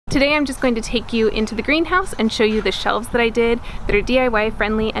Today I'm just going to take you into the greenhouse and show you the shelves that I did that are DIY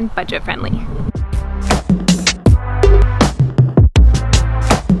friendly and budget friendly.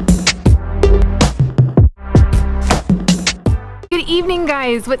 Good evening,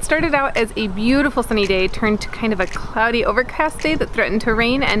 guys. What started out as a beautiful sunny day turned to kind of a cloudy, overcast day that threatened to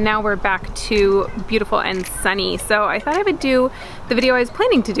rain, and now we're back to beautiful and sunny. So I thought I would do the video I was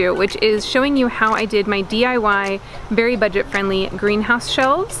planning to do, which is showing you how I did my DIY, very budget-friendly greenhouse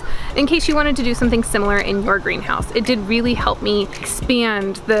shelves, in case you wanted to do something similar in your greenhouse. It did really help me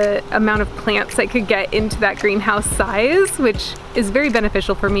expand the amount of plants I could get into that greenhouse size, which is very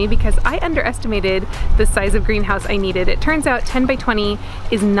beneficial for me because I underestimated the size of greenhouse I needed. It turns out 10 by 20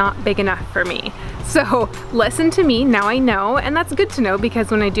 is not big enough for me. So lesson to me, now I know, and that's good to know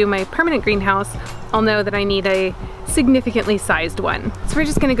because when I do my permanent greenhouse, I'll know that I need a significantly sized one. So we're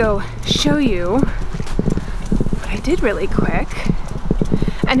just gonna go show you what I did really quick.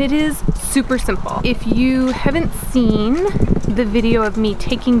 And it is super simple. If you haven't seen the video of me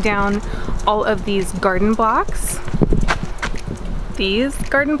taking down all of these garden blocks, these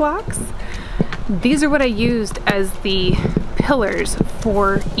are what I used as the pillars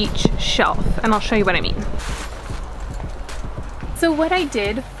for each shelf, and I'll show you what I mean. So what I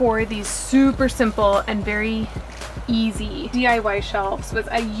did for these super simple and very easy DIY shelves was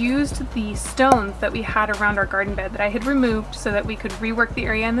I used the stones that we had around our garden bed that I had removed so that we could rework the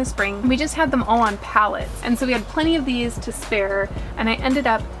area in the spring. We just had them all on pallets, and so we had plenty of these to spare, and I ended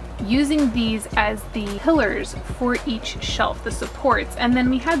up using these as the pillars for each shelf, the supports. And then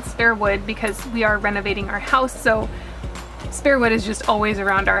we had spare wood because we are renovating our house, so spare wood is just always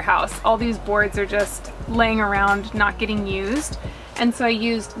around our house. All these boards are just laying around, not getting used. And so I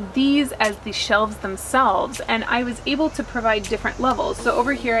used these as the shelves themselves, and I was able to provide different levels. So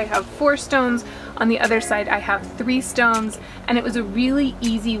over here I have 4 stones, on the other side I have 3 stones, and it was a really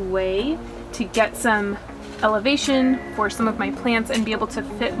easy way to get some elevation for some of my plants and be able to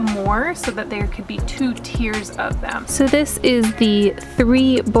fit more so that there could be 2 tiers of them. So this is the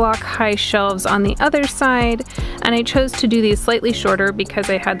 3 block high shelves on the other side, and I chose to do these slightly shorter because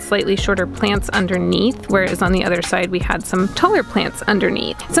I had slightly shorter plants underneath, whereas on the other side we had some taller plants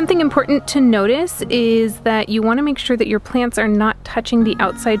underneath. Something important to notice is that you want to make sure that your plants are not touching the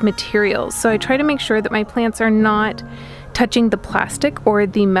outside materials. So I try to make sure that my plants are not touching the plastic or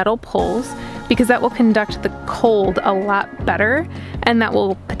the metal poles, because that will conduct the cold a lot better, and that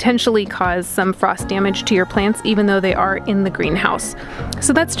will potentially cause some frost damage to your plants even though they are in the greenhouse.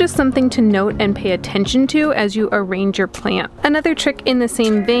 So that's just something to note and pay attention to as you arrange your plant. Another trick in the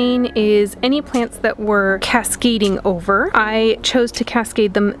same vein is any plants that were cascading over, I chose to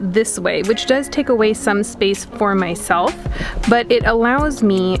cascade them this way, which does take away some space for myself, but it allows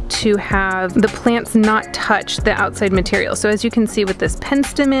me to have the plants not touch the outside material. So as you can see with this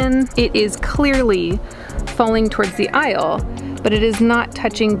penstemon, it is clearly falling towards the aisle, but it is not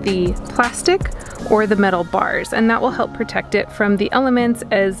touching the plastic or the metal bars, and that will help protect it from the elements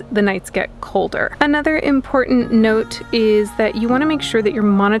as the nights get colder. Another important note is that you want to make sure that you're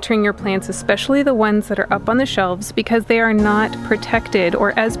monitoring your plants, especially the ones that are up on the shelves, because they are not protected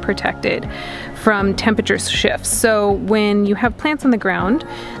or as protected from temperature shifts. So when you have plants on the ground,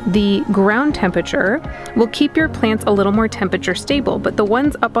 the ground temperature will keep your plants a little more temperature stable, but the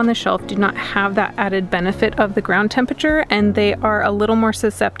ones up on the shelf do not have that added benefit of the ground temperature, and they are a little more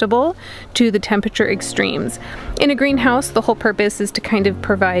susceptible to the temperature extremes. In a greenhouse, the whole purpose is to kind of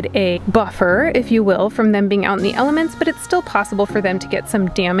provide a buffer, if you will, from them being out in the elements, but it's still possible for them to get some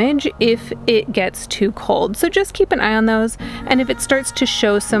damage if it gets too cold. So just keep an eye on those, and if it starts to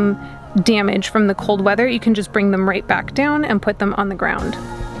show some damage from the cold weather, you can just bring them right back down and put them on the ground.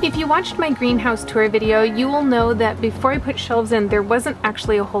 If you watched my greenhouse tour video, you will know that before I put shelves in, there wasn't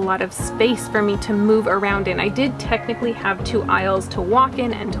actually a whole lot of space for me to move around in. I did technically have 2 aisles to walk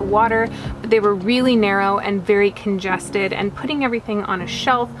in and to water, but they were really narrow and very congested, and putting everything on a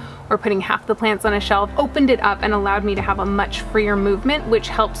shelf or putting half the plants on a shelf opened it up and allowed me to have a much freer movement, which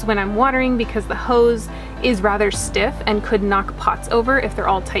helps when I'm watering because the hose is rather stiff and could knock pots over if they're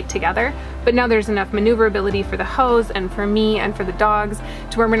all tight together. But now there's enough maneuverability for the hose and for me and for the dogs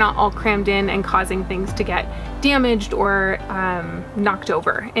to where we're not all crammed in and causing things to get damaged or knocked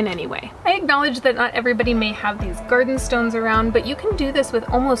over in any way. I acknowledge that not everybody may have these garden stones around, but you can do this with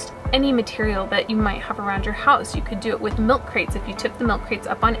almost any material that you might have around your house. You could do it with milk crates. If you tip the milk crates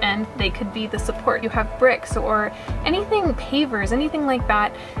up on end, they could be the support. You have bricks or anything, pavers, anything like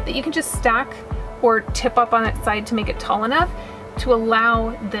that, that you can just stack or tip up on its side to make it tall enough to allow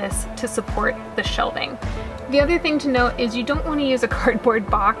this to support the shelving. The other thing to note is you don't want to use a cardboard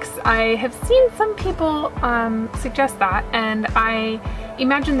box. I have seen some people suggest that, and I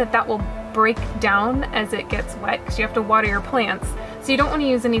imagine that that will break down as it gets wet because you have to water your plants. So you don't want to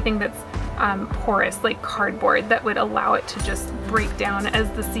use anything that's porous like cardboard that would allow it to just break down as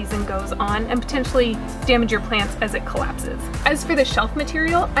the season goes on and potentially damage your plants as it collapses. As for the shelf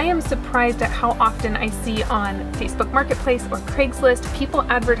material, I am surprised at how often I see on Facebook Marketplace or Craigslist people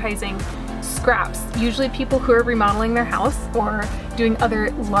advertising scraps, usually people who are remodeling their house or doing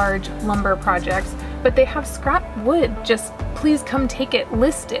other large lumber projects, but they have scrap wood, just please come take it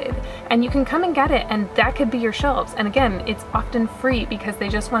listed, and you can come and get it, and that could be your shelves. And again, it's often free because they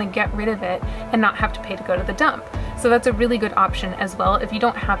just want to get rid of it and not have to pay to go to the dump. So that's a really good option as well if you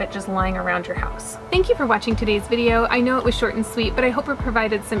don't have it just lying around your house. Thank you for watching today's video. I know it was short and sweet, but I hope it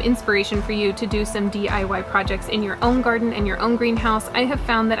provided some inspiration for you to do some DIY projects in your own garden and your own greenhouse. I have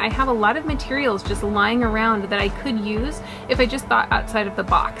found that I have a lot of materials just lying around that I could use if I just thought outside of the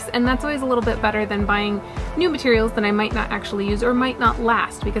box. And that's always a little bit better than buying new materials that I might not actually use or might not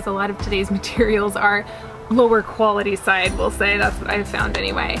last, because a lot of today's materials are lower quality side, we'll say. That's what I've found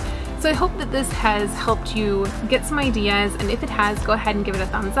anyway. So I hope that this has helped you get some ideas, and if it has, go ahead and give it a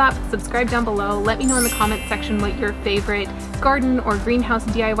thumbs up, subscribe down below, let me know in the comment section what your favorite garden or greenhouse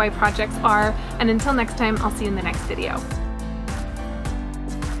DIY projects are, and until next time, I'll see you in the next video.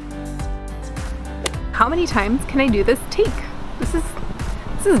 How many times can I do this take? This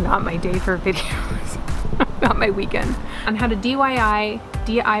is not my day for videos, not my weekend. On how to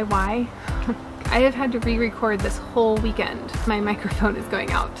DIY, I have had to re-record this whole weekend. My microphone is going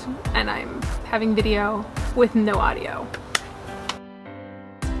out and I'm having video with no audio.